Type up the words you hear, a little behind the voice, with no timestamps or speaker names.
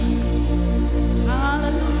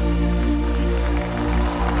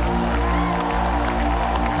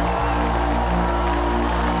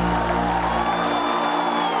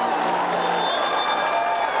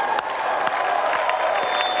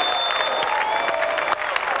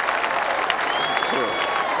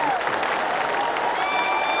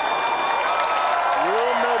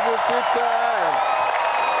seated.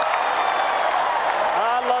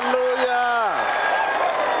 Hallelujah.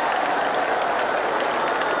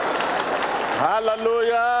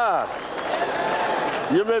 Hallelujah.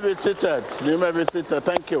 You may be seated. You may be seated.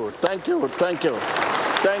 Thank you. Thank you. Thank you.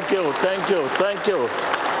 Thank you. Thank you. Thank you.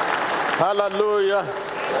 Hallelujah.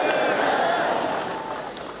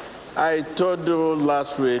 I told you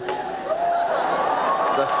last week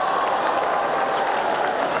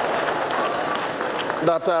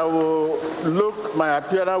that I will look, my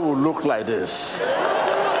appearance will look like this.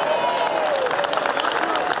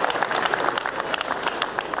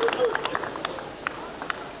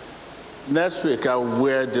 Next week I'll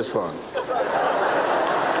wear this one.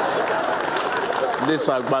 This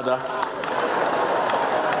agbada.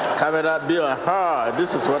 Camera be on her.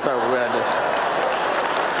 This is what I wear this.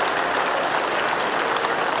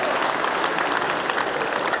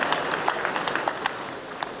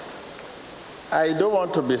 I don't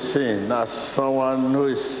want to be seen as someone who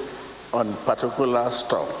is on particular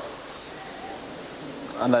stuff.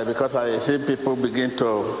 And because I see people begin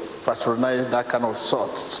to patronize that kind of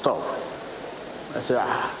stuff, I say,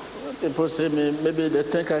 people say me, maybe they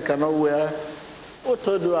think I cannot wear. Who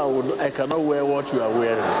told you I cannot wear what you are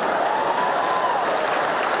wearing?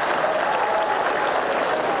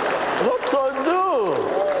 Who told you?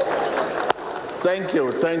 Thank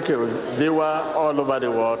you, thank you. Viewer all over the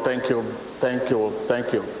world, thank you, thank you,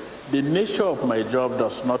 thank you. The nature of my job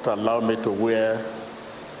does not allow me to wear.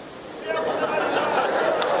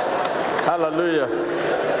 Hallelujah.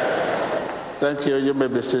 Thank you. You may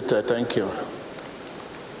be seated. Thank you.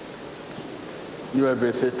 You may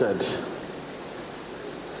be seated.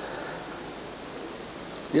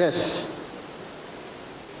 Yes.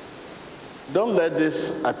 Don't let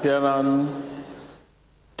this appearance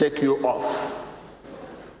take you off.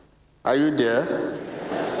 Are you there?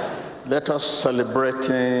 Let us celebrate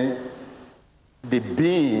the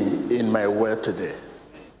being in my world today.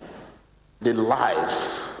 The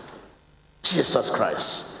life. Jesus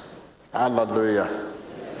Christ. Hallelujah.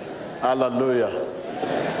 Hallelujah.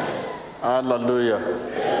 Hallelujah.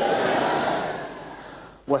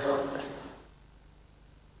 Well,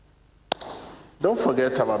 don't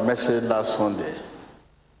forget our message last Sunday.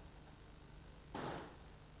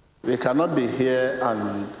 We cannot be here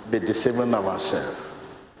and be deceiving ourselves.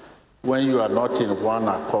 When you are not in one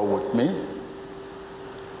accord with me,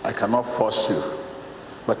 I cannot force you.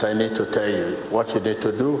 But I need to tell you what you need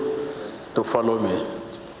to do to follow me.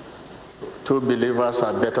 Two believers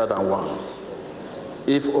are better than one.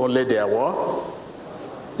 If only they are one.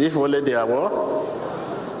 If only they are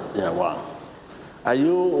what? They are one. Are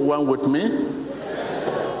you one with me?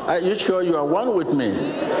 Are you sure you are one with me?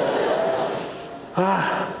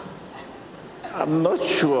 I'm not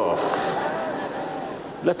sure.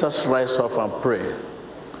 Let us rise up and pray.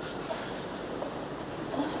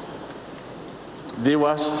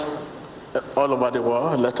 Viewers all over the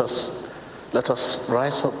world, let us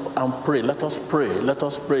rise up and pray. Let us pray. Let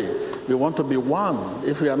us pray. We want to be one.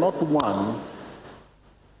 If we are not one,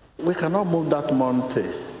 we cannot move that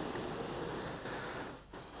mountain.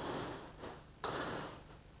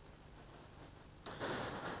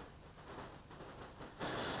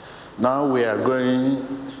 Now we are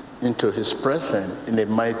going into his presence in a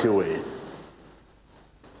mighty way.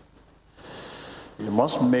 You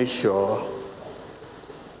must make sure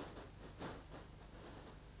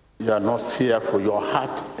you are not fearful. Your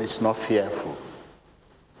heart is not fearful.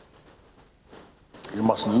 You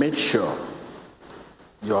must make sure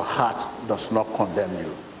your heart does not condemn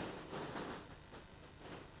you.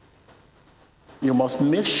 You must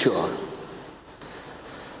make sure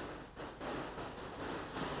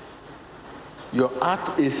your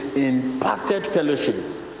heart is in perfect fellowship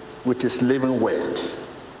with his living word.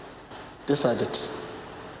 These are it.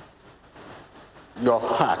 Your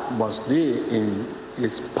heart must be in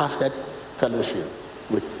his perfect fellowship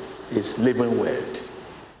with his living word.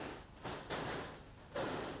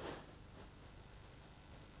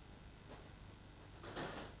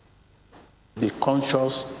 Be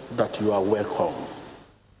conscious that you are welcome.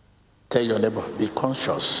 Tell your neighbor, be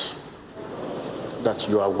conscious that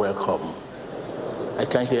you are welcome. I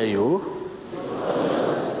can hear you.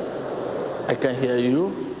 I can hear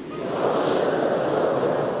you.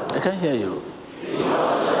 I can hear you.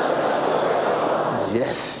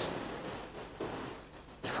 Yes.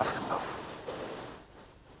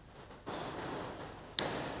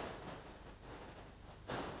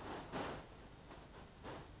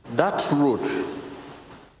 That root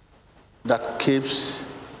that keeps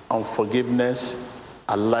unforgiveness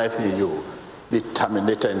alive in you be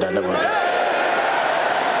terminated in the name of Jesus.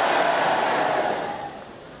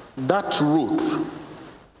 That root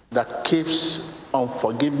that keeps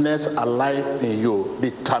unforgiveness alive in you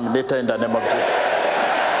be terminated in the name of Jesus.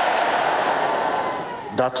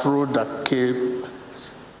 That root that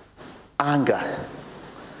keeps anger,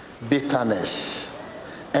 bitterness,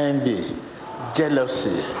 envy,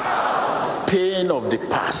 jealousy, pain of the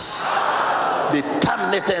past be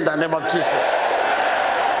terminated in the name of Jesus.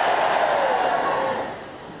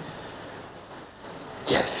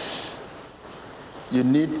 Yes. You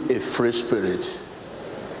need a free spirit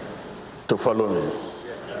to follow me.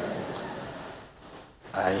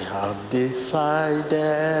 I have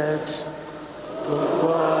decided to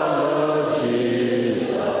follow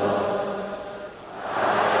Jesus. I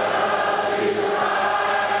have decided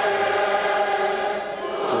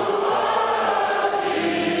to follow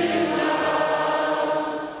Jesus.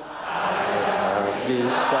 I have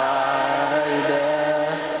decided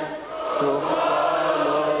to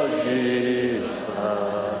follow Jesus.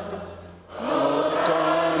 No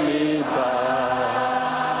turning back.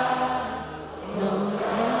 No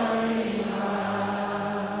turning back.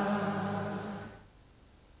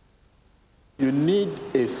 You need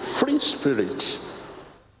a free spirit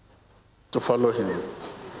to follow him.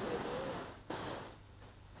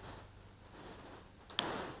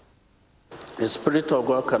 The Spirit of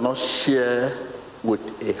God cannot share with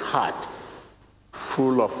a heart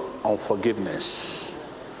full of unforgiveness,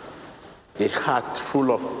 a heart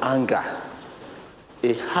full of anger,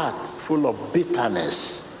 a heart full of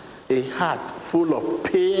bitterness, a heart full of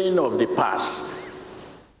pain of the past,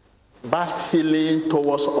 bad feeling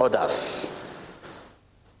towards others.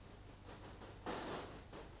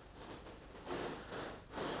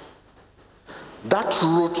 That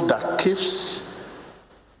root that keeps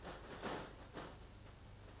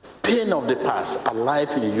pain of the past alive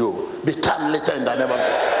in you be terminated in the name of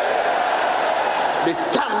Jesus. Be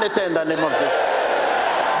terminated in the name of Jesus.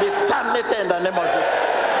 Be terminated in the name of Jesus.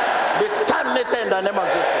 Be terminated in the name of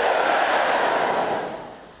Jesus.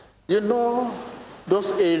 You know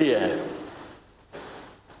those areas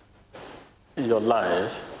in your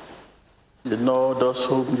life, you know those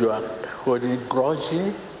whom you are holding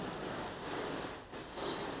grudging.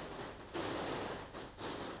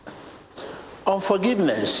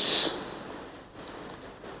 Unforgiveness.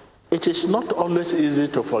 It is not always easy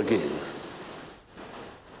to forgive.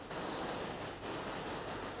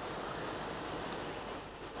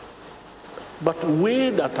 But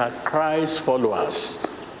we that are Christ's followers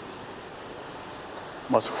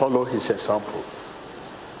must follow his example.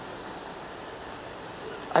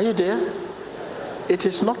 Are you there? It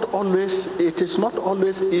is not always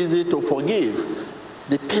easy to forgive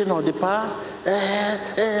the pain of the past.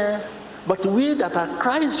 But we that are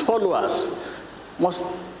Christ's followers must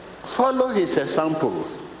follow his example.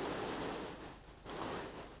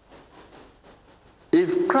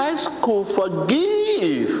 If Christ could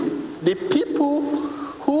forgive the people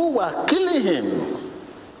who were killing him,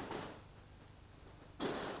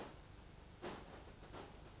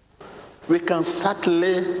 we can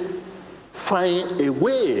certainly find a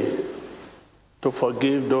way to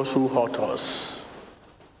forgive those who hurt us.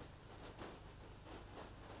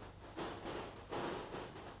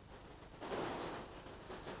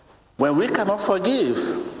 When we cannot forgive,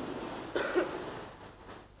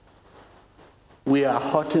 we are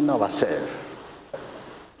hurting ourselves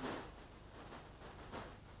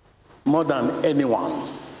more than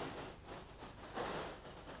anyone.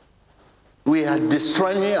 We are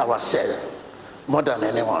destroying ourselves more than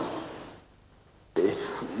anyone. If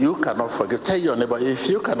you cannot forgive, tell your neighbor, if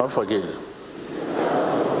you cannot forgive,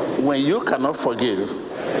 when you cannot forgive,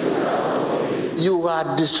 you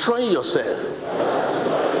are destroying yourself.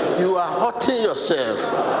 You are hurting yourself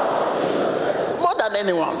more than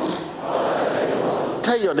anyone.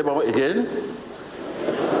 Tell your neighbor again.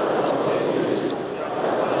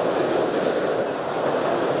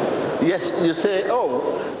 Yes, you say,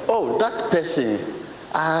 oh, that person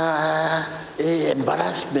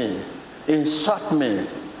embarrassed me, insult me,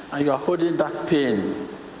 and you are holding that pain.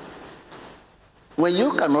 When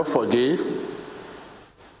you cannot forgive,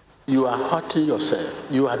 you are hurting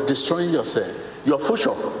yourself. You are destroying yourself. Your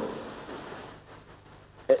future.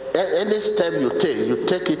 Any step you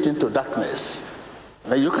take it into darkness.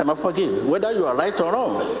 And you cannot forgive, whether you are right or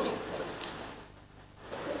wrong.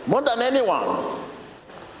 More than anyone.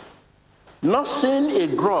 Nursing a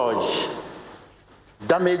grudge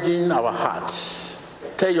damaging our hearts.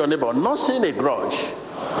 Tell your neighbor, nursing a grudge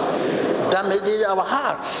damaging our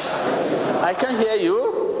hearts. I can hear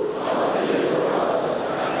you.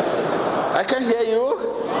 I can hear you.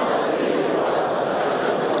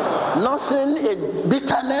 Nursing a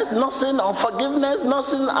bitterness, nursing unforgiveness,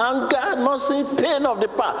 nursing anger, nursing pain of the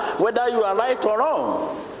past, whether you are right or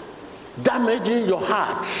wrong. damaging your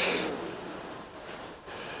heart.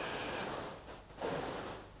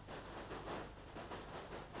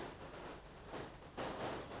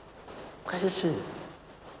 Can you see?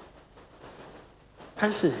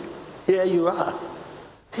 Can you see? Here you are.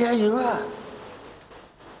 Here you are.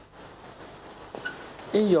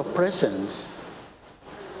 In your presence.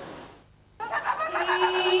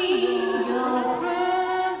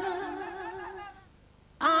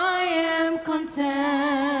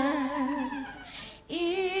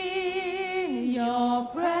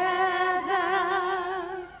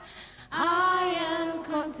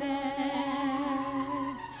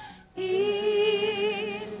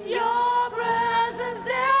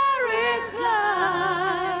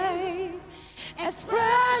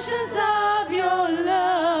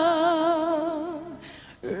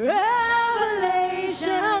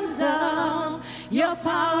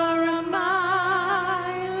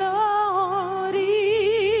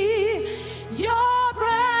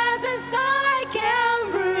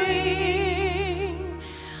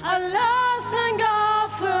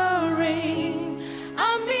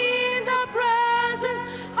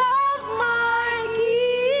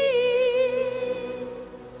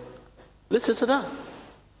 Listen to that.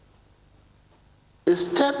 A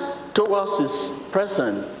step towards his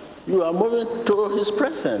presence. You are moving to his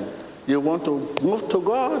presence. You want to move to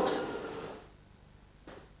God.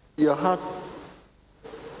 Your heart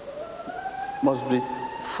must be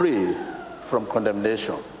free from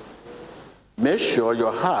condemnation. Make sure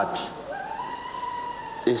your heart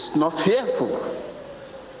is not fearful,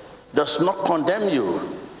 does not condemn you.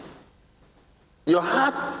 Your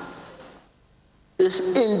heart is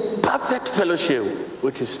in perfect fellowship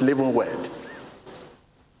with his living word.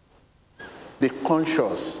 Be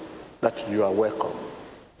conscious that you are welcome.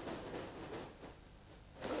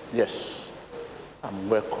 Yes, I'm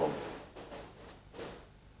welcome.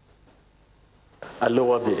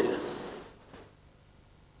 Hallowed be.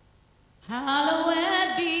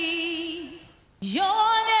 Hallowed be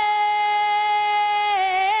your name.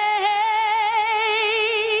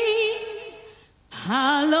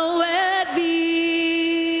 Hallowed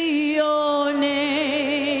be your name.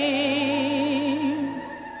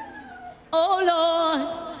 Oh Lord,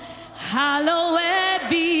 hallowed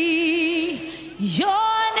be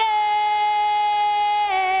your name.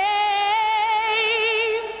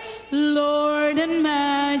 Lord and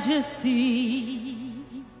majesty,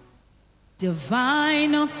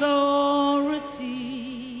 divine authority,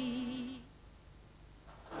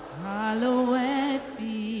 hallowed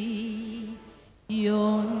be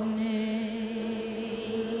your name.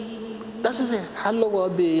 That is it.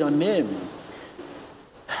 Hallowed be your name.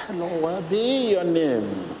 Hallowed be your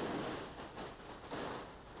name.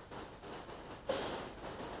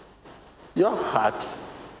 Your heart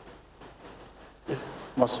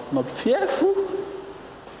must not be fearful.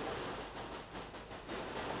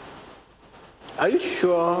 Are you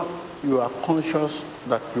sure you are conscious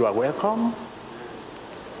that you are welcome?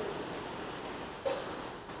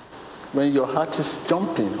 When your heart is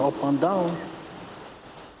jumping up and down,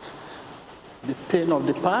 the pain of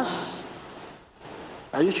the past,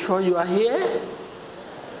 are you sure you are here?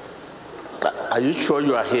 Are you sure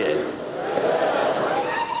you are here?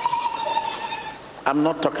 I'm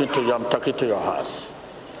not talking to you, I'm talking to your heart.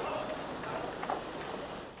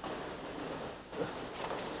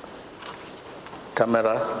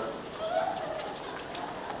 Camera.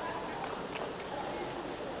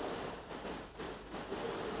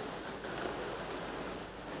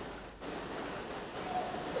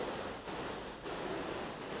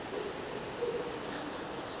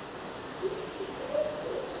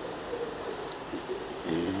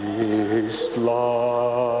 Is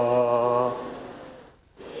Lord.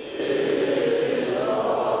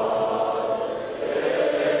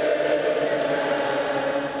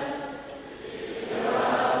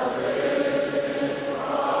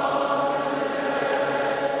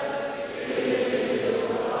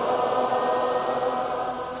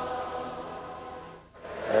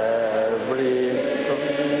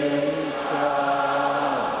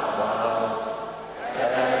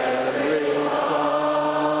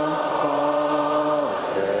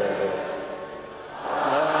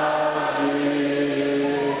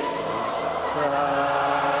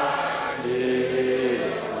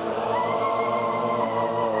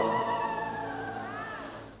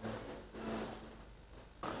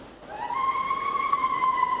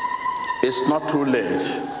 It's not too late.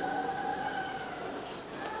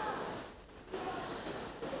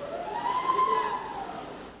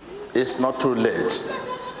 It's not too late.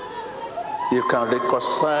 You can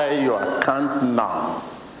reconcile your account now.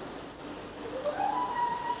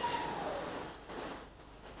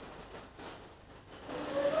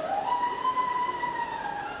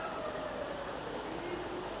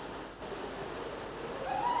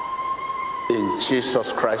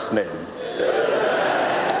 Jesus Christ's name.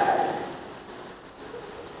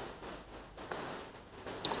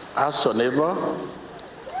 Ask your neighbor,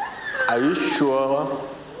 are you sure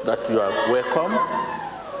that you are welcome?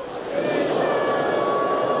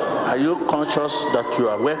 Are you conscious that you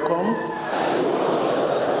are welcome?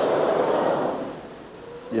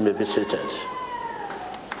 You may be seated.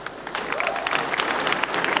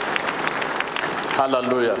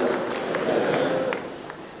 Hallelujah.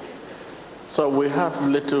 So we have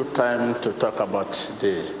little time to talk about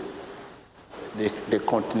the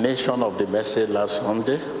continuation of the message last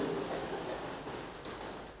Sunday.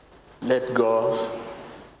 Let God's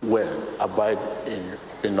word abide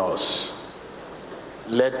in us.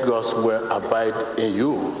 Let God's word abide in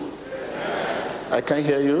you. I can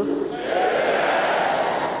hear you.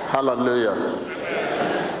 Hallelujah.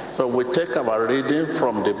 So we take our reading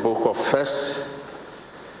from the book of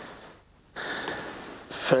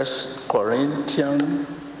First Corinthians.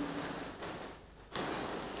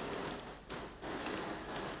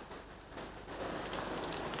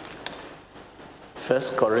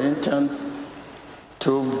 First Corinthians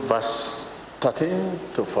 2 verse 13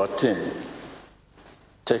 to 14.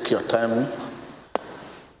 Take your time.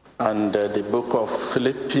 And the book of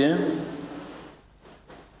Philippians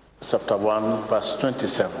chapter 1 verse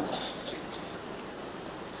 27.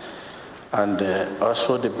 And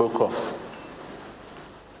also the book of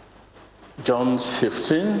John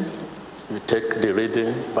 15, we take the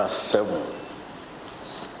reading verse 7.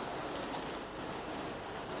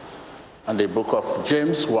 And the book of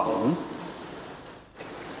James 1,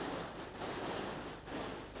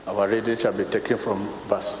 our reading shall be taken from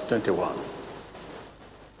verse 21.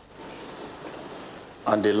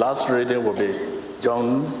 And the last reading will be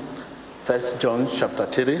 1 John chapter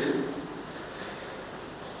 3.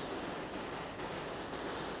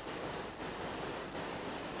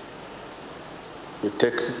 We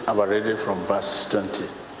take our reading from verse 20.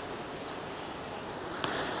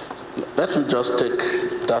 Let me just take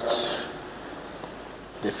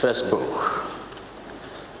the first book,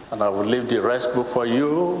 and I will leave the rest book for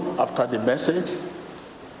you after the message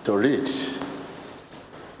to read.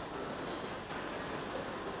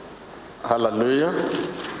 Hallelujah.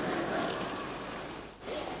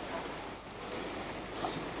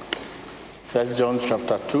 First John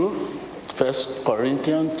chapter 2, First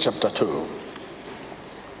Corinthians chapter 2.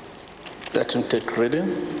 Let him take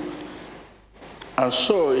reading. And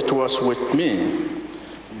so it was with me,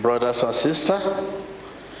 brothers and sisters.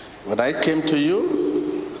 When I came to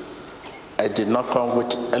you, I did not come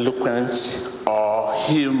with eloquence or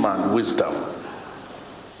human wisdom.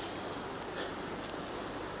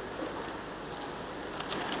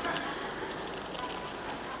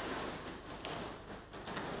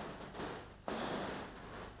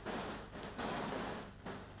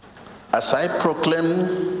 As I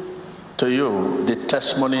proclaim to you the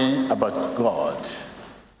testimony about God.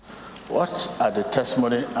 What are the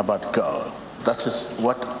testimony about God? That is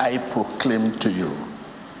what I proclaim to you.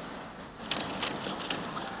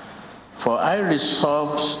 For I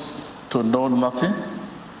resolved to know nothing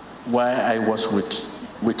while I was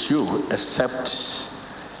with you except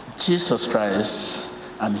Jesus Christ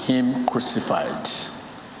and him crucified.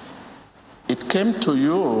 It came to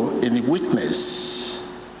you in weakness,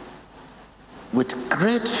 with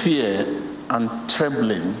great fear and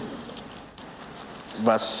trembling.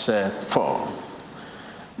 Verse 4.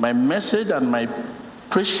 My message and my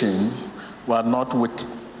preaching were not with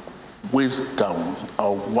wisdom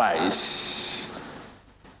or wise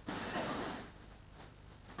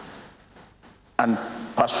and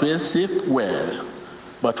persuasive word,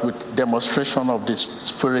 but with demonstration of the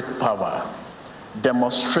Spirit power.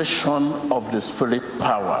 Demonstration of the Spirit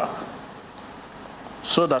power.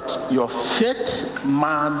 So that your faith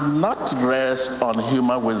might not rest on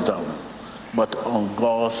human wisdom, but on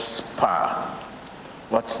God's power.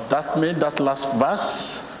 What that means, that last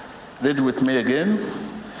verse, read with me again.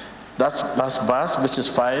 That last verse, which is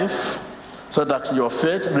 5. So that your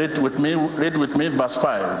faith, read with me verse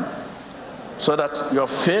 5. So that your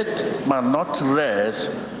faith might not rest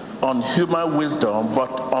on human wisdom, but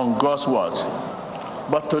on God's word.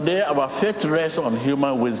 But today our faith rests on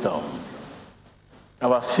human wisdom.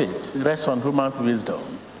 Our faith rests on human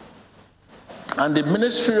wisdom. And the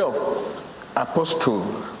ministry of apostle,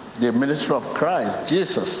 the ministry of Christ,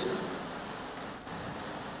 Jesus,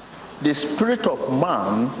 the spirit of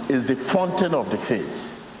man is the fountain of the faith.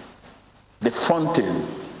 The fountain.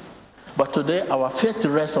 But today our faith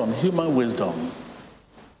rests on human wisdom.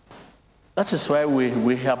 That is why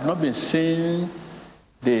we have not been seeing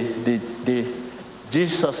the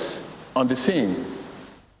Jesus on the scene.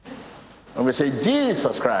 When we say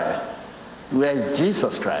Jesus Christ, Where is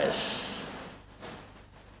Jesus Christ?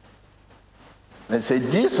 They say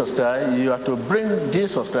Jesus Christ, you have to bring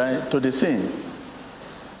Jesus Christ to the scene.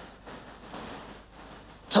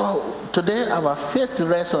 So today our faith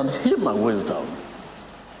rests on human wisdom.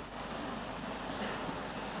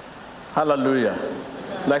 Hallelujah.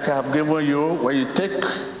 Like I have given you, when you take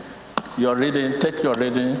your reading,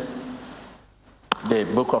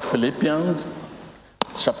 the book of Philippians,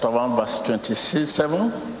 chapter 1, verse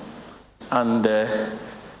 27, and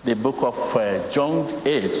the book of John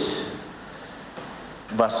 8,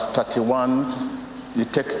 verse 31. You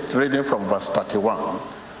take reading from verse 31,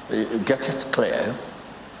 you get it clear.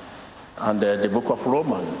 And the book of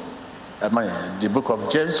Romans, the book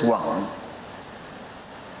of James 1,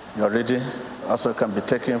 your reading also can be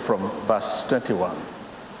taken from verse 21.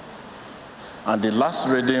 And the last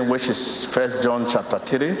reading, which is 1 John chapter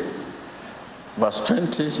 3, verse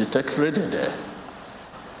 20, you take reading there.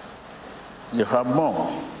 You have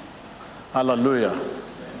more. Hallelujah.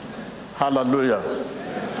 Hallelujah.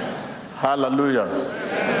 Hallelujah.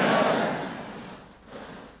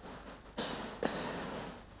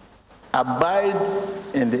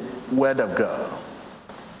 Abide in the word of God.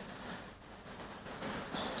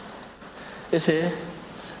 You see,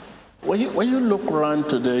 when you look around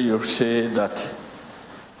today, you see that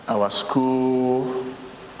our school,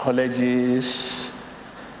 colleges,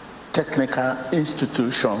 technical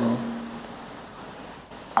institutions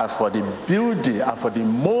are for the building, are for the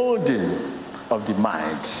molding of the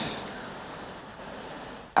mind.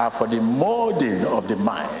 Are for the molding of the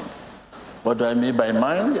mind. What do I mean by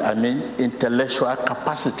mind? I mean intellectual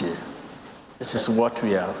capacity. This is what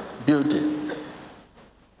we are building.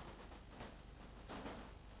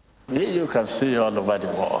 You can see all over the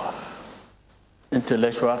world.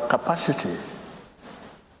 Intellectual capacity.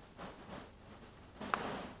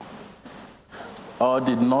 All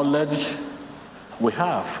the knowledge we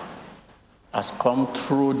have has come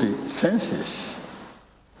through the senses.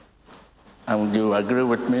 And you agree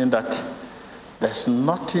with me that there's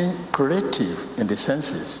nothing creative in the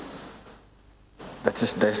senses. That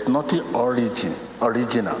is, there's nothing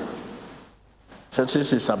original.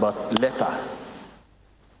 Senses is about letter.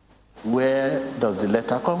 Where does the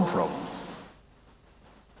letter come from?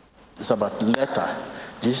 It's about letter.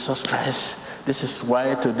 Jesus Christ. This is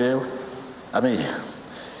why today,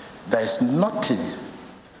 there is nothing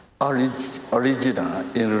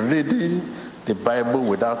original in reading the Bible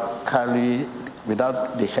without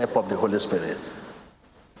the help of the Holy Spirit.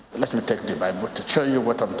 Let me take the Bible to show you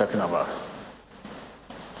what I'm talking about.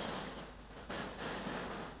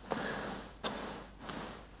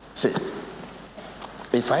 See,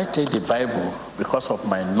 if I take the Bible because of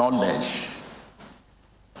my knowledge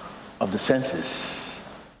of the senses,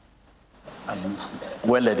 I'm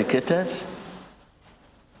well educated,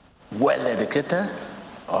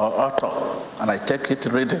 or author, and I take it,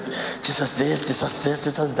 read it. Jesus this,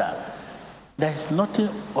 Jesus that. There is nothing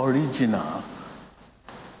original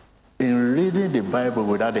in reading the Bible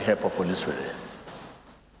without the help of Holy Spirit.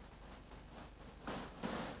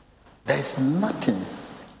 There is nothing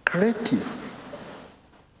creative.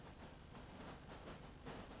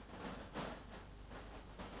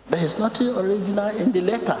 There is nothing original in the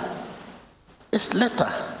letter. It's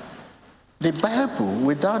letter. The Bible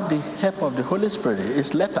without the help of the Holy Spirit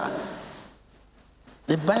is letter.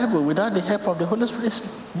 The Bible without the help of the Holy Spirit is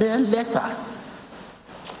mere letter.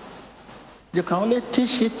 You can only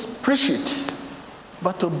teach it, preach it.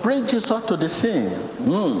 But to bring Jesus to the scene,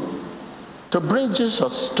 to bring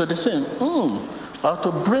Jesus to the scene, or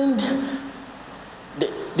to bring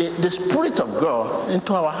the Spirit of God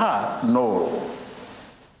into our heart, no.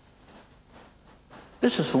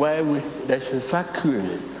 This is why there's a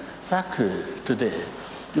circle today.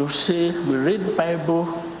 You see, we read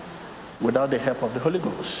Bible without the help of the Holy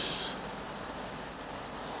Ghost.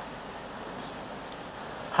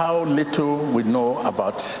 How little we know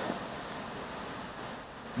about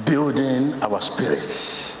building our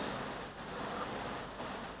spirits.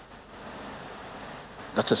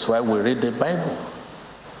 That is why we read the Bible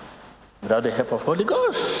without the help of Holy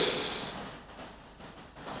Ghost.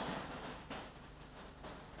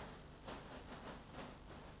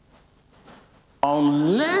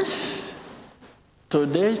 Unless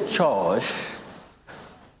today's church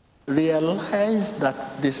realize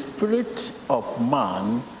that the spirit of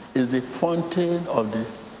man is the fountain of the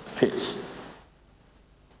faith.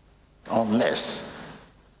 Unless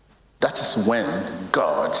that is when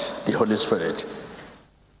God, the Holy Spirit,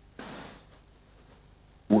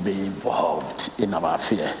 will be involved in our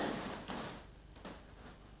affair.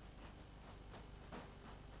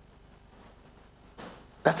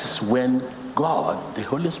 That is when God, the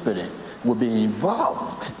Holy Spirit, will be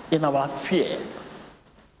involved in our fear.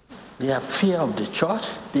 They have fear of the church.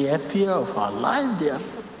 They have fear of our life. They have...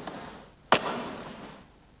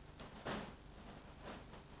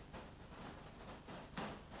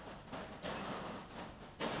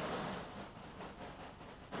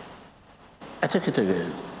 I take it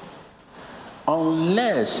again.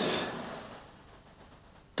 Unless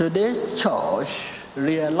today's church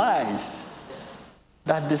realize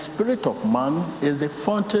that the spirit of man is the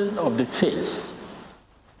fountain of the faith,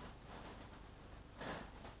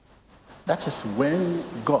 that is when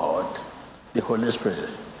God, the Holy Spirit,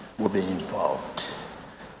 will be involved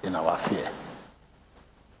in our fear.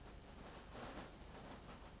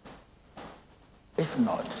 If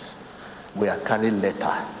not, we are carrying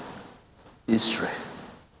letter, history.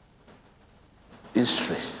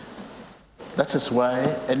 That is why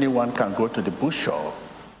anyone can go to the bookshop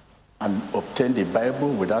and obtain the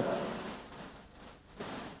Bible without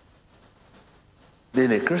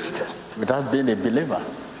being a Christian, without being a believer.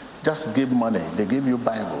 Just give money, they give you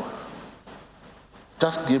Bible.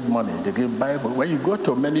 Just give money, they give Bible. When you go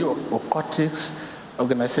to many occultics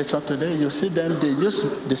organizations today, you see them, they use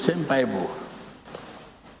the same Bible.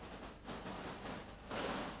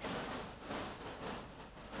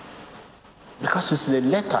 Because it's a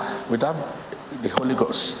letter without the Holy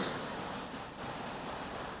Ghost.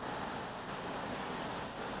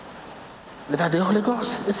 Without the Holy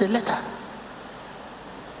Ghost, it's a letter.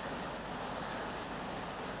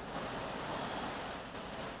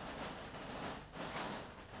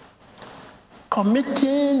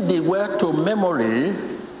 Committing the word to memory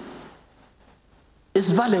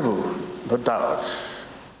is valuable, no doubt.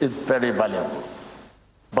 It's very valuable.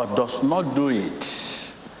 But does not do it.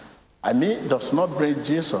 Does not bring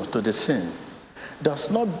Jesus to the scene. Does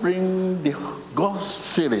not bring the God's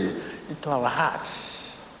Spirit into our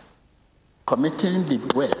hearts. Committing the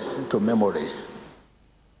word to memory.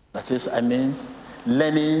 That is,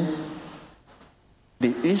 learning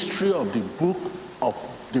the history of the book of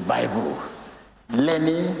the Bible.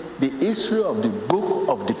 Learning the history of the book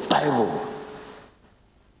of the Bible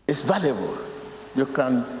is valuable. You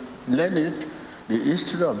can learn it, the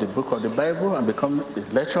history of the book of the Bible, and become a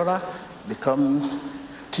lecturer, become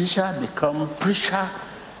teacher, become preacher,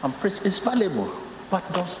 and preach. It's valuable, but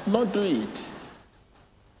does not do it.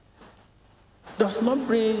 Does not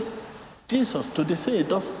bring Jesus to the scene.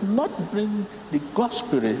 Does not bring the God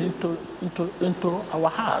Spirit into our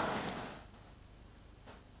hearts.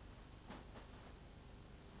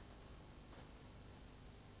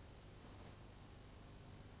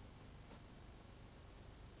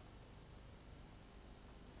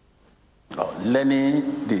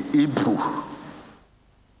 Learning the Hebrew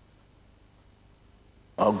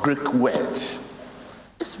or Greek word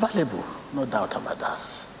is valuable, no doubt about that.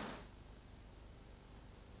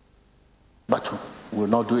 But we will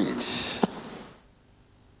not do it.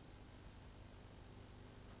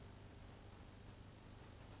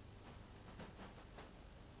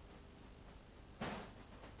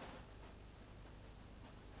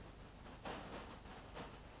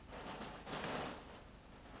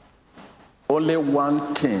 Only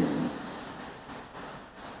one thing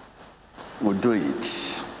will do it.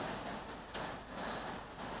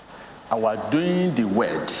 Our doing the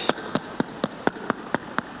word,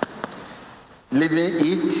 living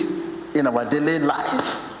it in our daily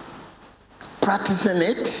life, practicing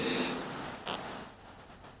it,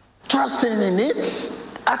 trusting in it,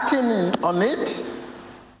 acting on it,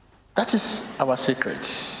 that is our secret.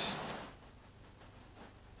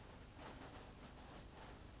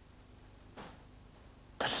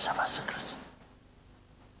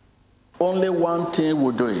 Only one thing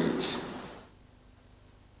will do it.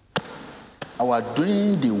 Our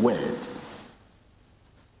doing the word.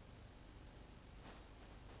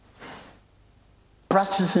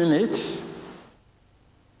 Practicing it.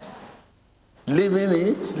 Living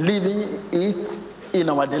it in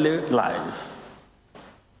our daily life.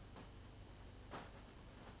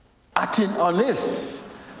 Acting on it.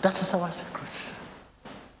 That is our secret.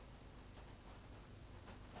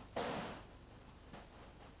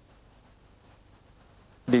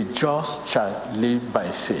 The just shall live by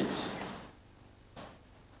faith.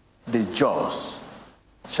 The just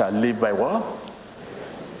shall live by what?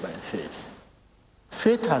 By faith.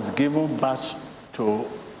 Faith has given birth to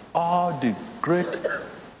all the great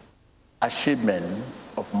achievement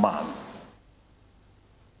of man.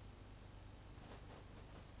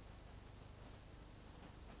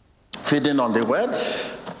 Feeding on the word.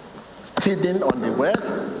 Feeding on the word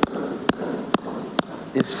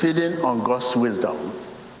is feeding on God's wisdom.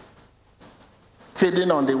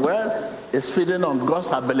 Feeding on the word is feeding on God's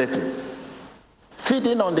ability.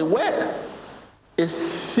 Feeding on the word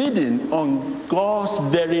is feeding on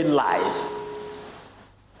God's very life.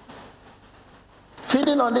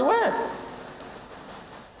 Feeding on the word.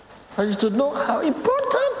 For you to know how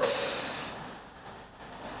important.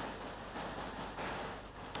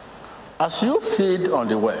 As you feed on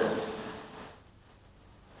the word,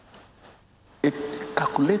 it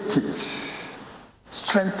calculates,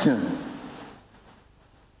 strengthens,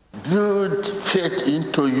 builds faith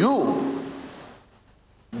into you,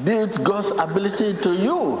 builds God's ability into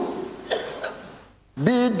you,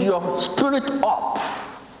 build your spirit up.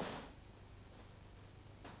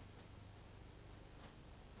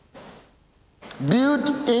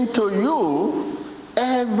 Build into you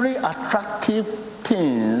every attractive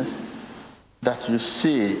thing that you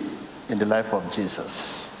see in the life of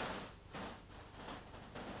Jesus.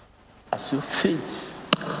 As you feed,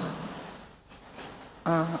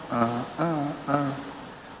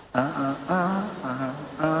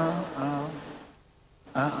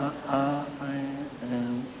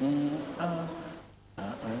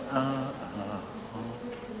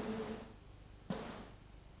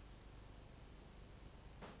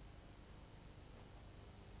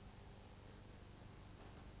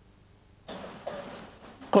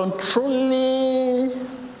 controlling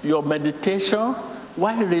your meditation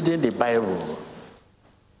while reading the Bible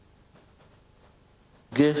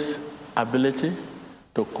gives ability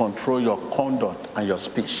to control your conduct and your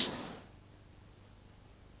speech.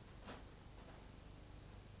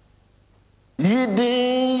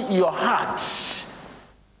 Yielding your heart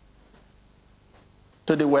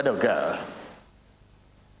to the word of God,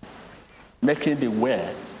 making the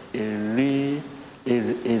word a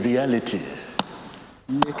reality.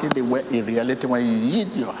 Making the word a reality when you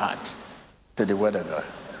yield your heart to the word of God.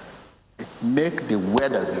 It makes the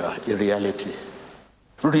word of God a reality.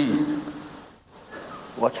 Read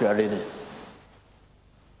what you are reading.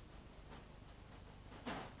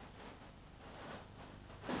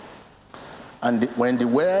 And when the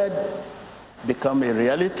word becomes a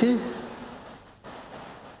reality,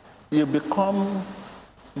 you become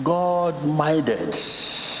God-minded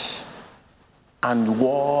and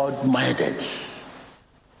word-minded.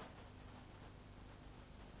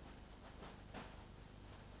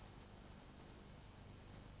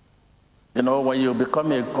 You know, when you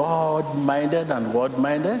become a God-minded and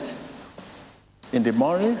word-minded, in the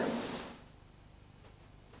morning,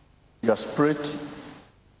 your spirit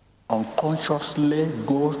unconsciously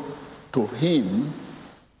goes to Him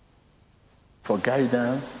for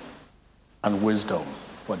guidance and wisdom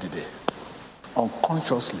for the day.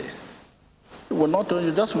 Unconsciously. You will not,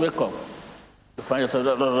 you just wake up. You find yourself.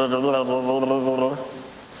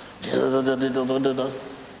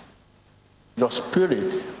 Your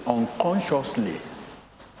spirit unconsciously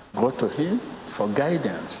go to Him for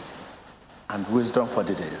guidance and wisdom for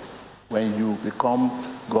the day. When you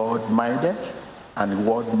become God-minded and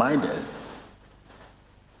word-minded,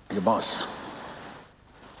 you must.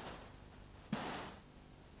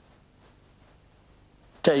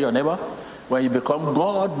 Tell your neighbor, when you become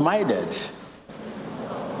God-minded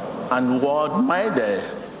and word-minded,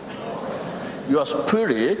 your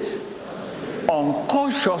spirit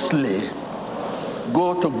unconsciously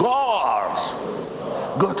go to God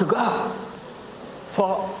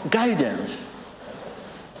for guidance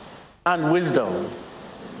and wisdom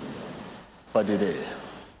for the day.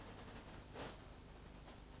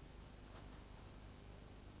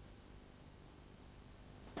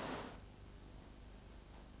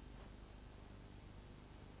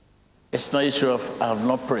 It's not issue of I have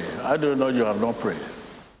not prayed. I don't know you have not prayed.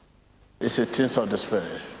 It's a thing of the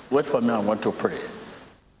Spirit. Wait for me, I want to pray.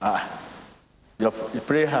 Your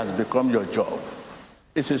prayer has become your job.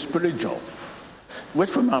 It's a spirit job. Wait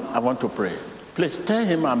for me, I want to pray. Please tell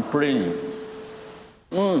him I'm praying.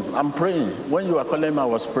 I'm praying. When you are calling me, I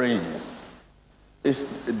was praying. It's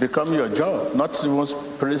become your job, not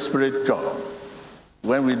even spirit job.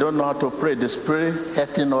 When we don't know how to pray, the Spirit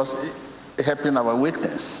helping us, helping our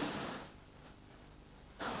weakness.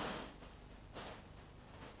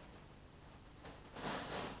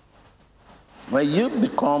 When you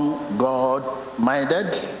become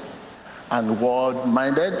God-minded and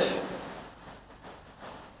word-minded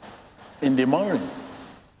in the morning,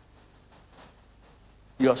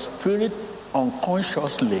 your spirit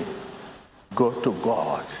unconsciously go to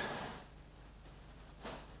God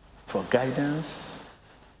for guidance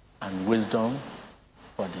and wisdom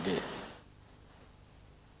for the day.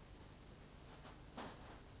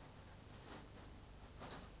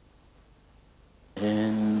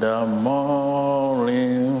 In the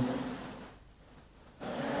morning,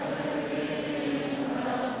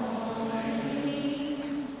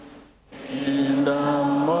 in the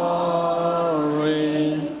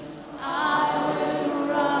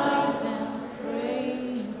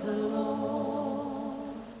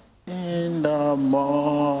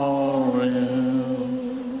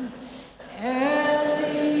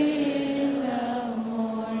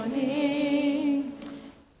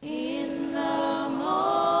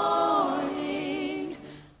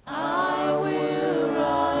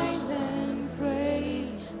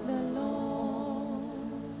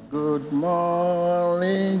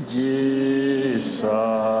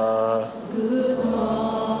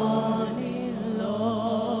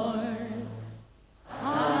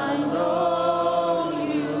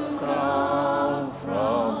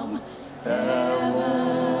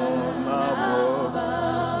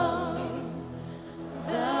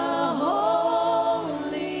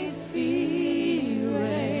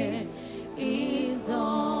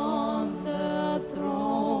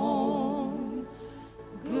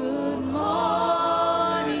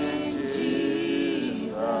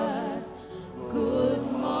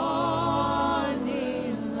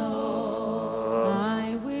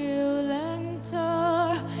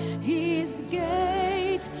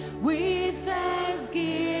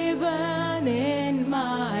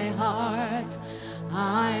heart.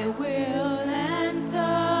 I will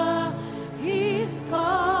enter his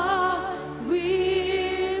court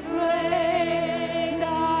with praise.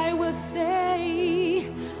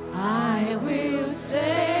 I will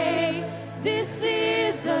say, this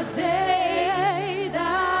is the day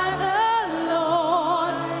that the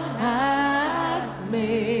Lord has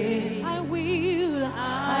made. I will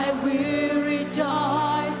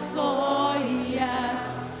rejoice, for he has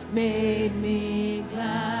made me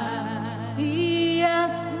glad. He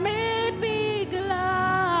has made me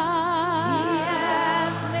glad. He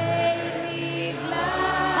has made me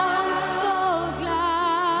glad. I'm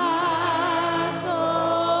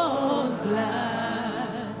so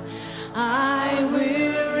glad. I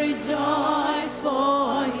will rejoice,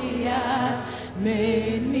 for he has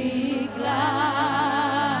made me glad.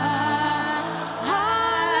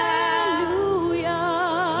 Hallelujah.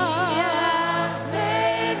 He has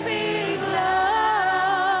made me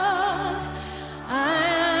glad. I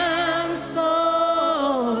am so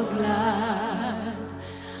glad.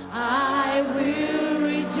 I will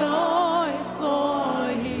rejoice, for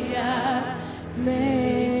he has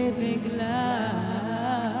made me glad.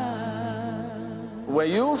 When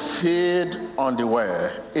you feed on the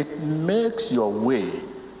word, it makes your way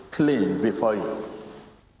plain before you.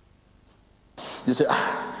 You say,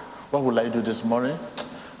 what will I do this morning?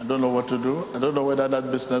 I don't know what to do. I don't know whether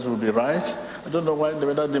that business will be right. I don't know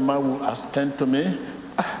whether the man will attend to me.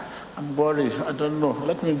 I'm worried. I don't know.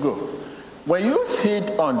 Let me go. When you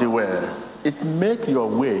feed on the word, it makes your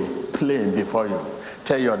way plain before you.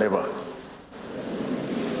 Tell your neighbor.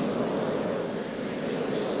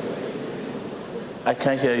 I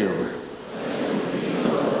can't hear you.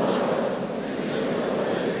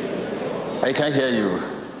 I can't hear you.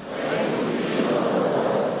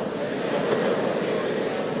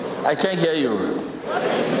 I can't hear you.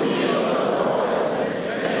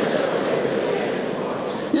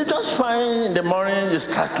 You just find in the morning you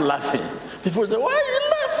start laughing. People say, why are you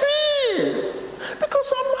laughing?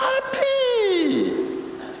 Because I'm happy.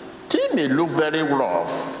 Things may look very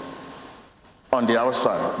rough on the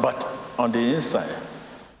outside, but on the inside,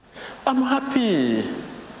 I'm happy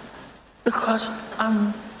because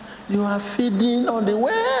you are feeding on the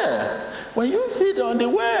word. When you feed on the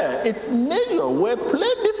word, it makes your way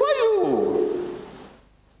plain before you.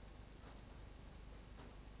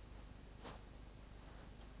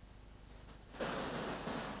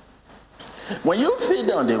 When you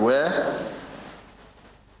feed on the word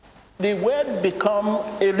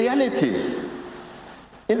becomes a reality.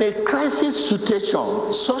 In a crisis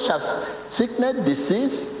situation such as sickness,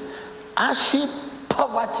 disease, hardship,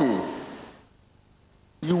 poverty,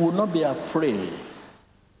 you will not be afraid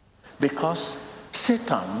because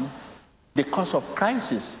Satan, the cause of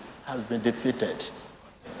crisis, has been defeated.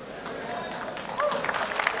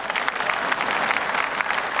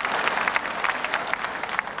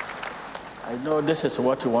 I know this is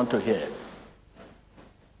what you want to hear.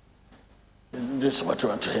 This is what you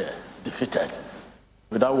want to hear. Defeated.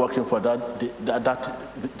 Without working for that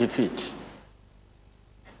defeat.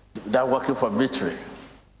 Without working for victory.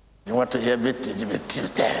 You want to hear victory.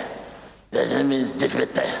 The enemy is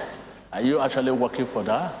defeated. Are you actually working for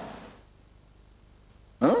that?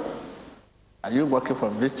 Are you working for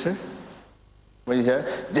victory? When you hear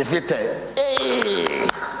defeated. Hey!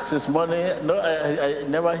 Since morning, no, I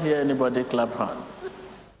never hear anybody clap hand.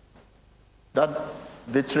 That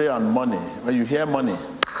victory and money, when you hear money,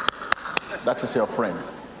 that is your friend.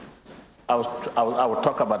 I will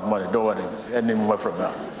talk about money, don't worry, any more from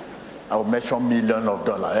now. I will mention millions of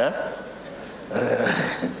dollars.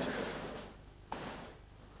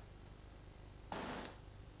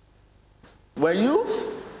 When you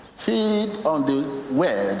feed on the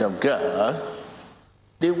word of God,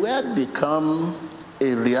 the word becomes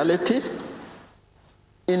a reality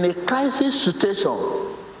in a crisis situation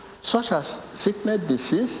such as sickness,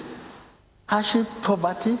 disease, hardship,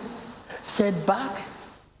 poverty, setback.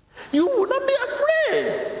 You will not be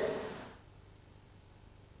afraid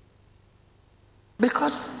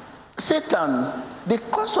because Satan, the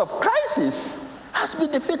cause of crisis, has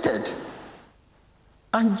been defeated,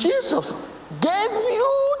 and Jesus gave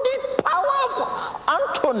you the power of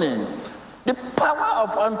Anthony, the power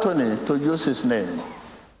of Anthony to use his name.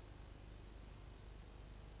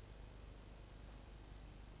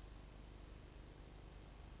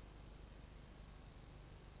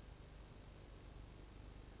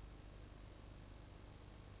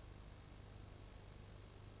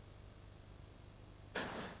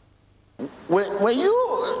 When you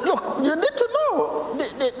look, you need to know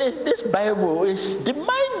this Bible is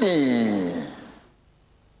demanding.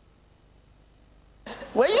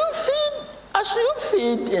 When you feed As you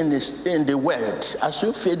feed in the word, as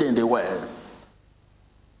you feed in the word,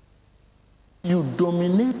 you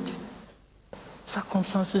dominate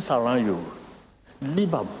circumstances around you.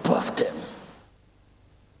 Live above them.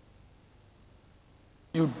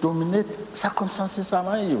 You dominate circumstances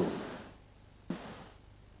around you.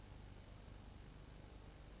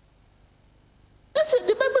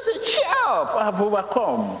 The Bible says, cheer up, I have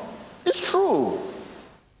overcome. It's true.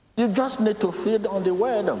 You just need to feed on the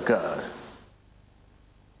word of God.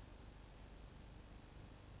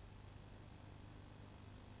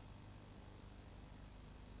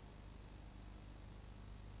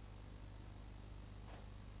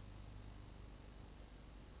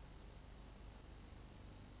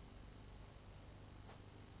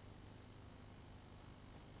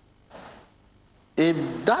 If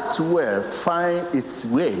that word find its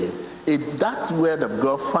way, if that word of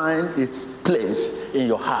God find its place in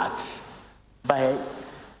your heart, by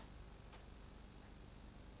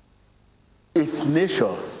its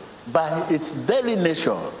nature, by its very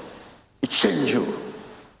nature, it changes you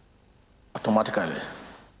automatically.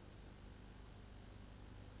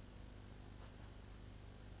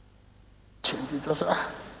 Change you just,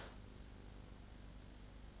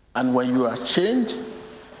 and when you are changed,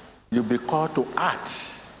 you'll be called to act,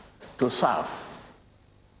 to serve.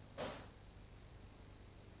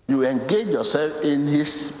 You engage yourself in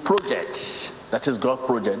his project. That is God's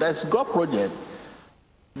project. That's God's project.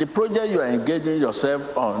 The project you are engaging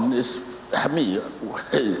yourself on is,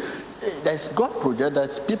 that's God's project,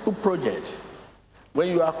 that's people's project. When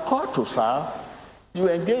you are called to serve, you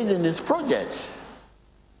engage in his project.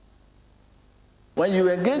 When you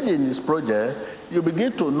engage in this project, you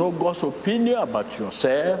begin to know God's opinion about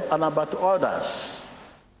yourself and about others.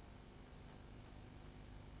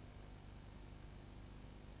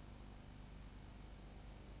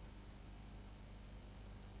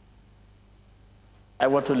 I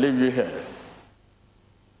want to leave you here.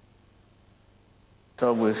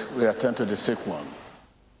 So we attend to the sick one.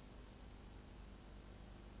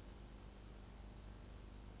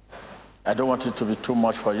 I don't want it to be too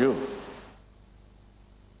much for you.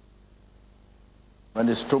 When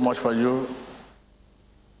it's too much for you,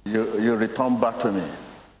 you return back to me.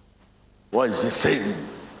 What is he saying?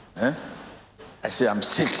 I say, I'm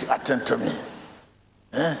sick, attend to me.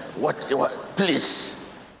 What? Please.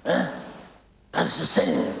 That's the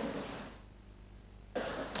saying.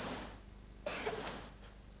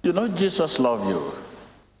 You know Jesus loves you.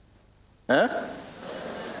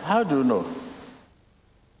 How do you know?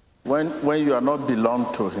 When you are not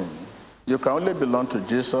belong to him. You can only belong to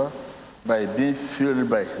Jesus by being filled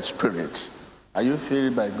by his spirit. Are you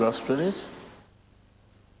filled by God's spirit?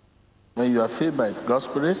 When you are filled by God's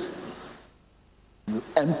spirit, you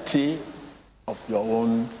empty of your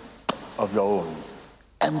own.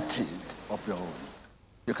 Emptied of your own.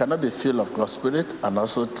 You cannot be filled of God's spirit and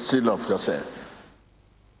also filled of yourself.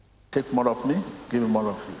 Take more of me, give me more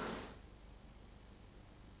of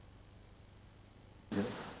you.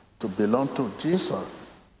 To belong to Jesus,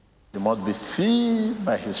 you must be filled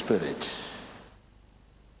by his spirit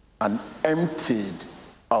and emptied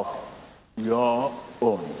of your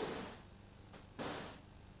own.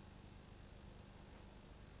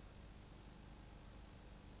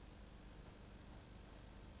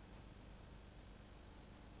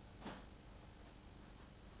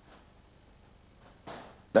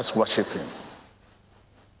 Let's worship him.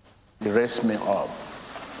 He raised me up.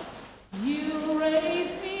 You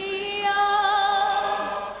raised me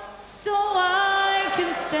up so I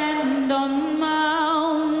can stand on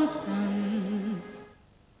mountains.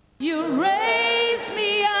 You raised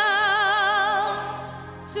me up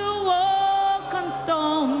to walk on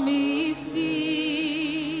stormy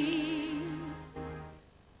seas.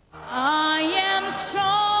 I am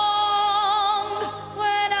strong.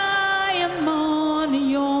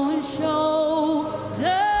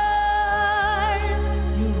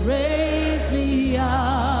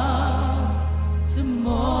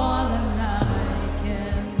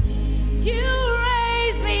 You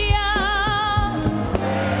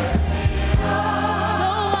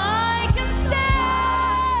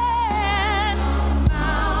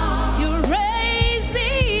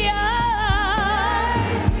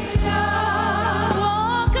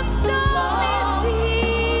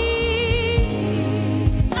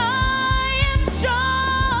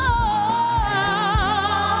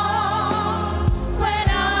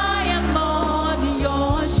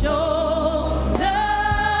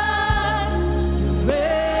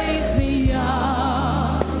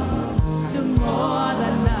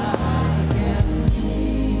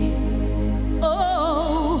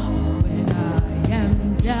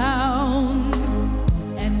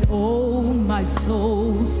my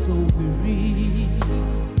soul so weary.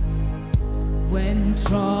 When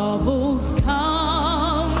troubles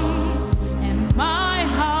come and my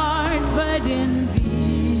heart burden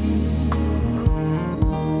be,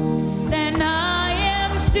 then I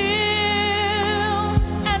am still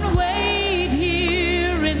and wait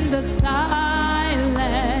here in the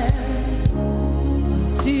silence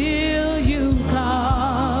till you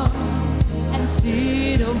come and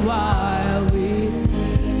sit a while with me.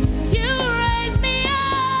 You raise me up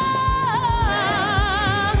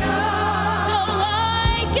so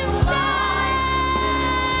I can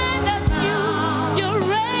stand at you. You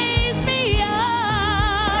raise me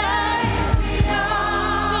up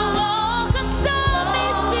to walk on stormy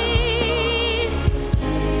seas.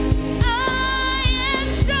 I am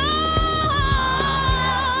strong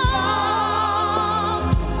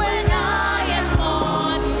when I am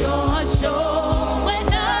on your shore. When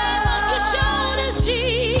I'm on your shoulders,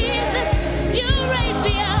 Jesus, you raise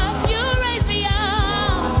me up, you raise me up.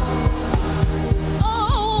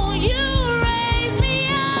 Oh, you raise me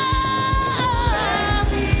up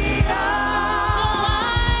so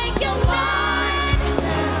I can stand.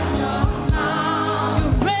 You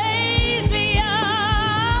raise me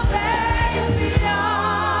up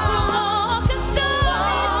to walk on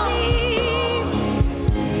stormy seas.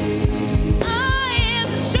 I am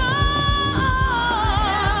strong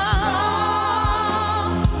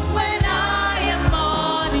when I am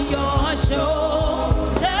on your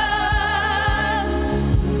shoulders.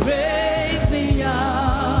 Raise me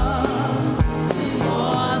up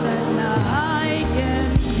more than I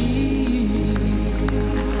can see.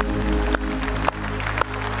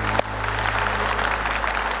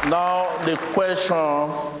 Now, the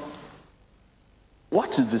question,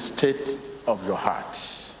 what is the state of your heart?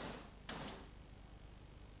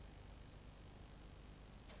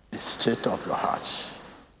 The state of your heart.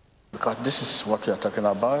 Because this is what we are talking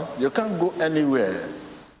about. You can't go anywhere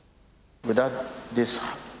without this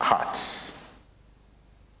heart.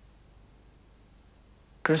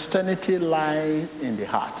 Christianity lies in the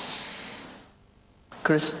heart.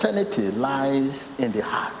 Christianity lies in the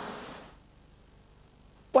heart.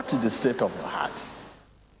 What is the state of your heart?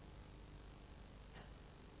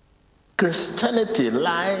 Christianity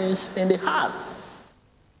lies in the heart.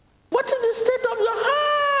 What is the state of your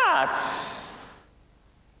heart?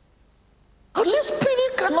 Holy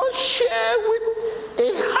Spirit cannot share with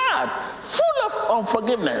a heart full of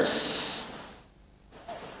unforgiveness,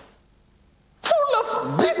 full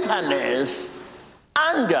of bitterness,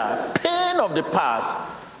 anger, pain of the past,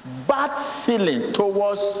 bad feeling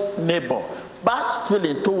towards neighbor, bad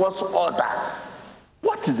feeling towards other.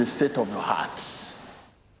 What is the state of your heart?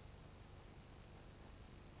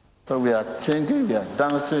 So we are singing, we are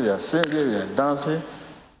dancing, we are singing, we are dancing.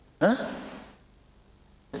 Huh?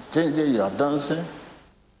 It's changing, you are dancing.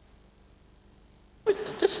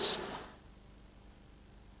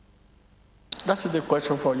 That is the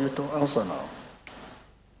question for you to answer now.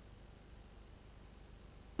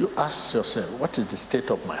 You ask yourself, what is the state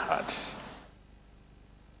of my heart?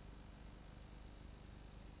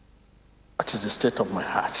 What is the state of my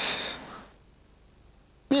heart?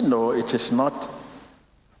 We know it is not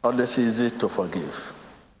always easy to forgive.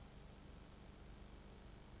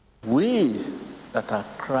 We that are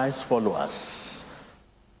Christ followers,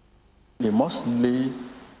 we must live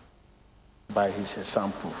by his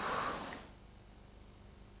example.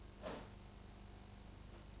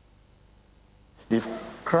 If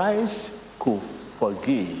Christ could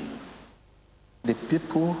forgive the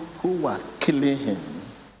people who were killing him,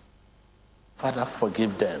 Father,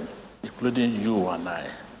 forgive them, including you and I.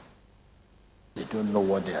 They don't know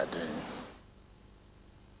what they are doing.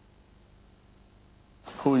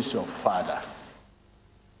 Who is your Father?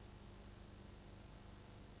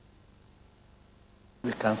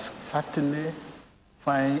 We can certainly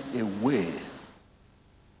find a way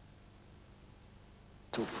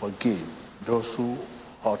to forgive those who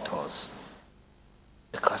hurt us.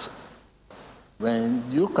 Because when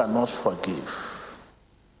you cannot forgive,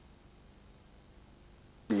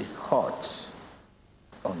 the hurt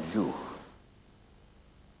on you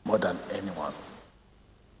more than anyone.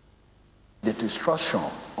 The destruction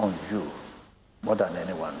on you more than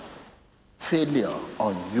anyone. Failure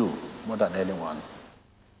on you more than anyone.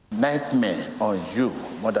 Nightmare on you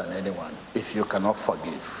more than anyone if you cannot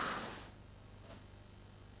forgive.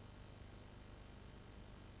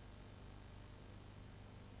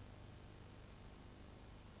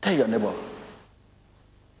 Tell your neighbor,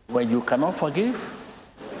 when you cannot forgive,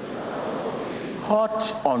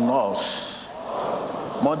 hurt on us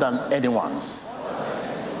more than anyone.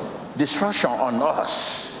 Destruction on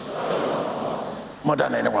us more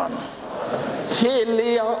than anyone.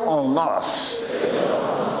 failure on us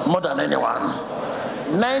more than anyone.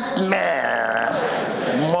 Nightmare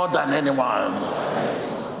more than anyone.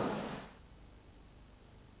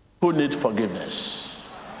 Who needs forgiveness?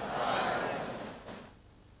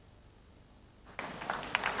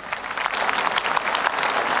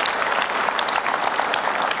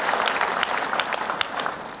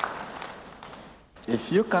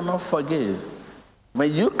 If you cannot forgive,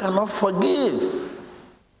 when you cannot forgive,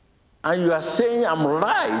 and you are saying, I'm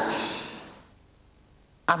right,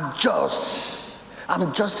 I'm just,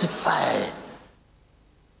 I'm justified.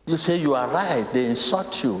 You say you are right, they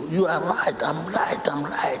insult you. You are right, I'm right, I'm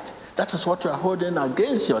right. That is what you are holding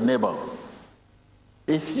against your neighbor.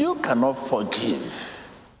 If you cannot forgive,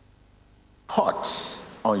 hurt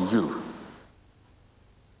on you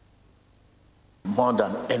more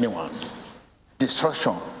than anyone,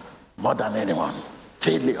 destruction more than anyone,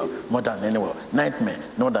 failure more than anyone, nightmare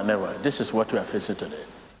more than anyone. This is what we are facing today.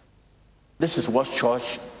 This is what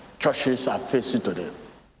churches are facing today.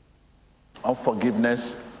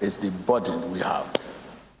 Unforgiveness is the burden we have.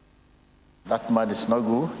 That man is not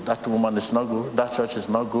good, that woman is not good, that church is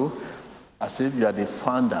not good. As if you are the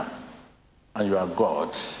founder and you are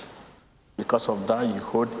God. Because of that, you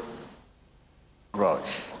hold grudge.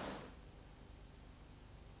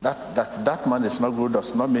 That man is not good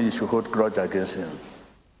does not mean you should hold grudge against him.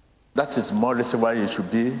 That is more reason why you should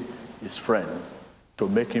be his friend, to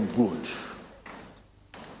make him good.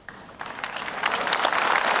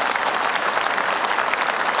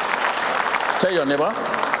 Tell your neighbor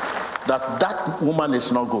that woman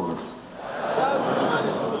is not good.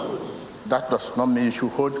 That does not mean you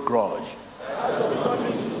should hold grudge.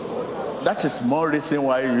 That is more reason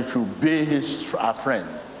why you should be a friend,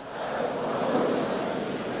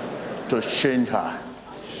 to change her.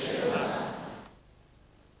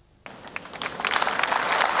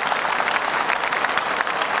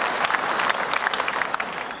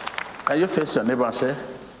 Can you face your neighbor and say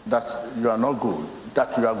that you are not good,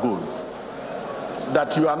 that you are good,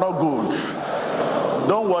 that you are not good?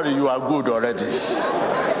 Don't worry, you are good already.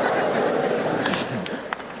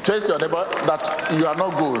 Face your neighbor that you are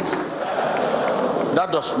not good.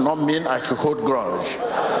 That does not mean I should hold grudge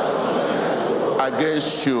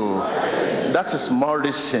against you. That is more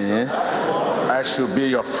reason I should be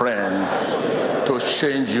your friend, to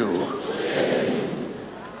change you.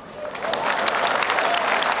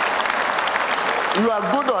 You are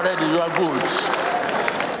good already, you are good.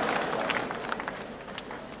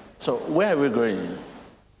 So where are we going?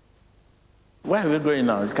 Where are we going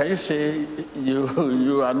now? Can you say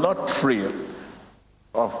you are not free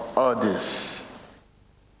of all this?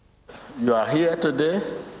 You are here today.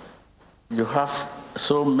 You have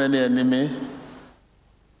so many enemies,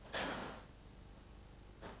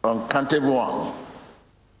 uncountable one.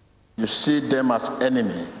 You see them as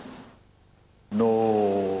enemy.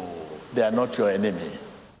 No, they are not your enemy.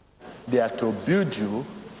 They are to build you,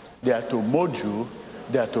 they are to mold you,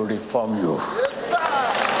 they are to reform you.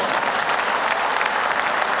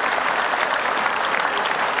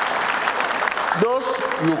 Those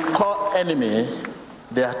you call enemy,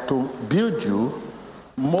 they are to build you,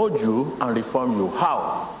 mold you, and reform you.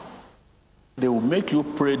 How? They will make you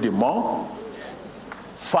pray the more,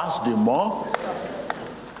 fast the more.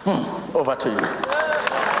 Over to you.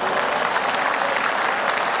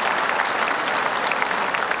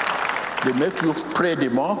 They make you pray the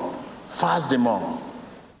more, fast the more.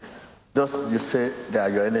 Thus you say they are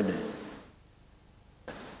your enemy.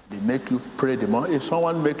 They make you pray the more. If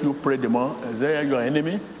someone make you pray the more, is they your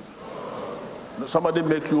enemy? Somebody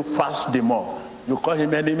make you fast the more, you call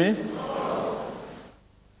him enemy?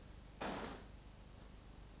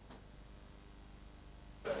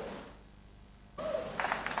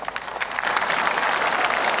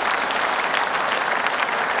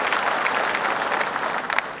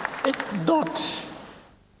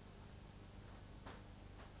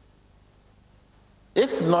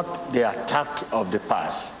 If not the attack of the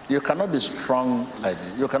past, you cannot be strong like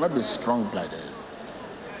this. You cannot be strong like this.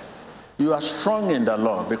 You are strong in the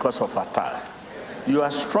Lord because of attack. You are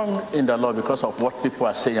strong in the Lord because of what people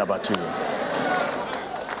are saying about you.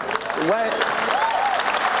 Why?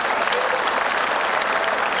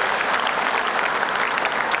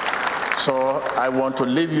 So I want to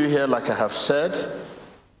leave you here, like I have said,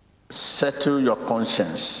 settle your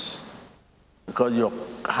conscience. Because your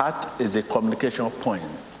heart is a communication point,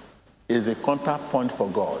 is a contact point for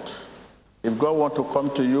God. If God wants to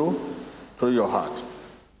come to you, through your heart.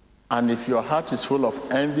 And if your heart is full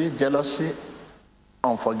of envy, jealousy,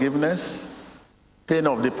 unforgiveness, pain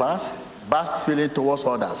of the past, bad feeling towards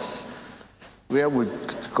others, where would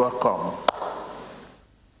God come?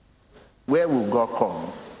 where will God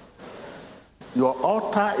come? Your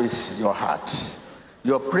altar is your heart.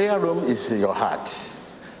 Your prayer room is your heart.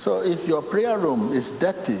 So if your prayer room is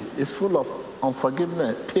dirty, is full of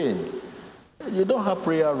unforgiveness, pain, you don't have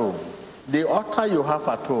prayer room. The altar you have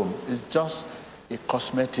at home is just a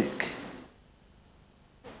cosmetic.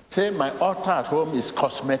 Say, my altar at home is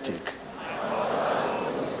cosmetic.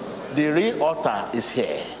 The real altar is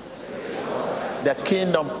here. The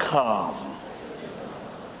kingdom come.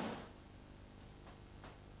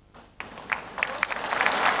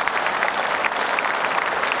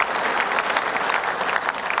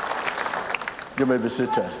 You may be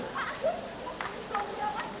seated.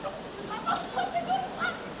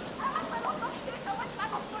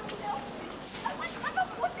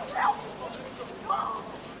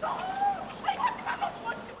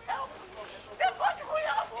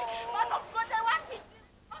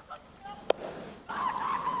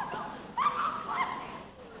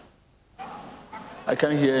 I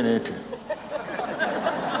can't hear anything.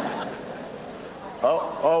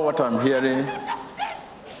 All what I'm hearing,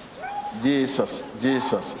 Jesus,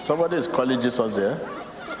 Jesus. Somebody is calling Jesus there.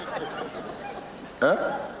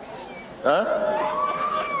 Huh? Huh?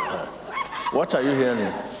 What are you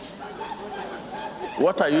hearing?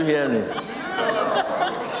 What are you hearing?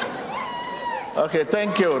 Okay,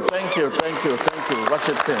 thank you, thank you, thank you, thank you.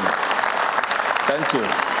 Worship him. Thank you.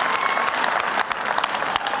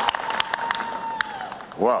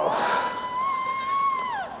 Wow.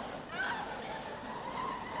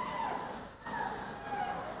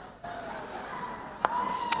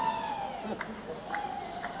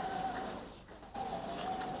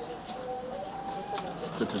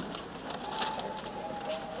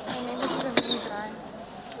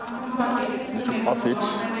 Off it.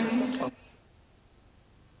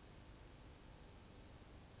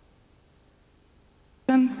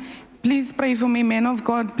 Please pray for me, man of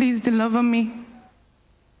God. Please deliver me.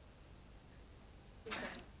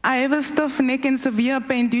 I have a stiff neck and severe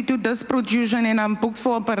pain due to disc protrusion, and I'm booked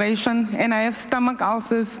for operation, and I have stomach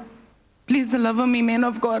ulcers. Please deliver me, man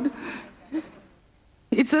of God.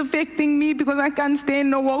 It's affecting me because I can't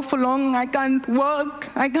stand or walk for long. I can't work.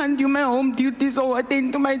 I can't do my home duties or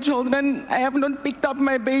attend to my children. I have not picked up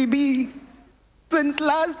my baby. Since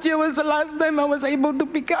last year was the last time I was able to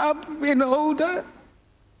pick her up and hold her.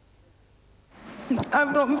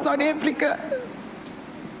 I'm from South Africa.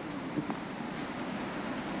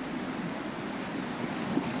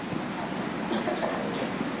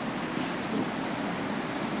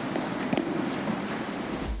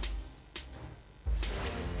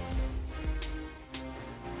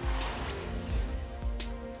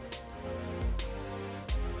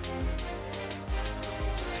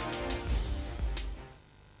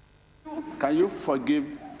 Can you forgive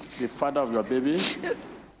the father of your baby?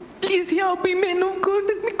 Please help me, man of God,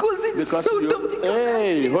 because it's so difficult.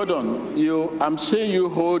 Hey, hold on. I'm saying you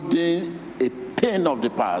holding a pain of the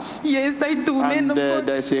past. Yes, I do, man of God.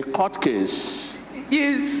 There's a court case.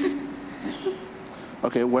 Yes.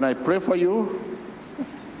 Okay, when I pray for you,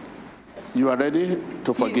 you are ready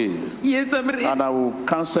to forgive. Yes, I'm ready. And I will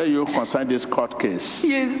cancel you concerning this court case.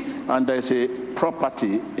 Yes. And there's a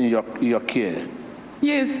property in your care.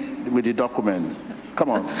 Yes. With the document. Come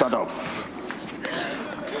on, stand up.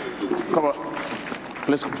 Come on.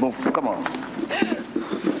 Let's move. Come on.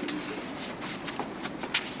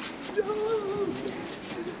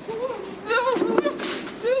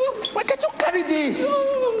 Why can't you carry this?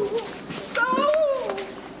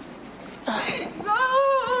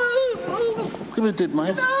 Give me it,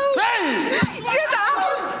 man. Hey! Get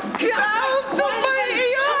out! Get out of my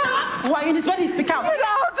ear! Why in his body? Speak out. Get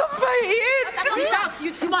out of my ear! Speak out.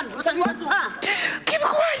 You Timon. What are you to her? Keep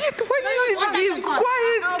quiet. Why you keep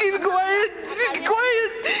quiet? Keep quiet. Keep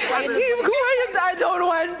quiet. Keep quiet. I don't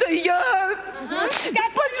want to hear.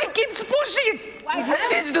 But she keeps pushing.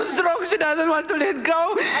 She's too strong. She doesn't want to let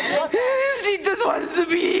go. She just wants to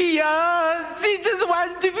be here. She just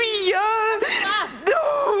wants to be here.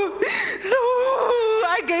 No. No.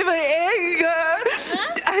 I gave her anger.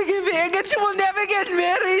 I gave her anger. She will never get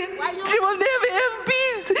married. She will never have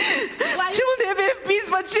peace. She will never have peace,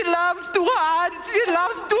 but she loves too hard. She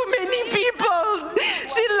loves too many people.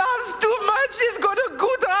 She loves too much. She's got a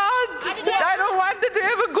good heart. I don't want her to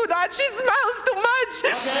have a good heart. She smiles too much.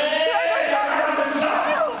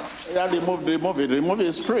 Yeah, remove it. Remove it.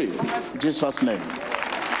 It's free. In Jesus' name.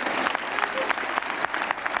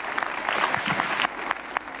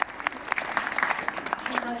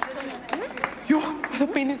 The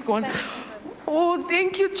pain is gone. Oh,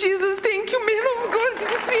 thank you, Jesus. Thank you, man of God.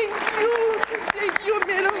 Thank you. Thank you,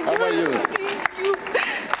 man of God. How about you? Thank you.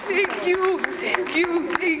 Thank you. Thank you.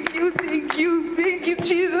 Thank you. Thank you. Thank you,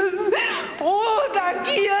 Jesus.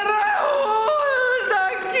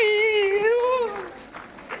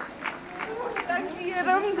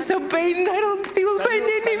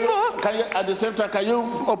 at the same time, can you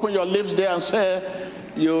open your lips there and say,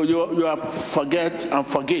 you are forget and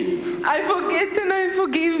forgive? I forget and I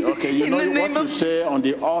forgive. Okay, you in know the name what of you say on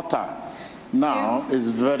the altar now is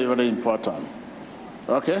very, very important.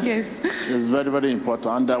 Okay? Yes. It's very, very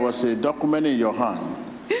important. And there was a document in your hand,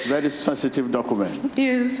 very sensitive document.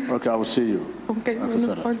 Yes. Okay, I will see you. Okay.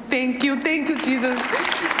 Sarah. Thank you, Jesus.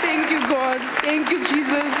 Thank you, God. Thank you,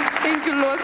 Jesus. Thank you, Lord.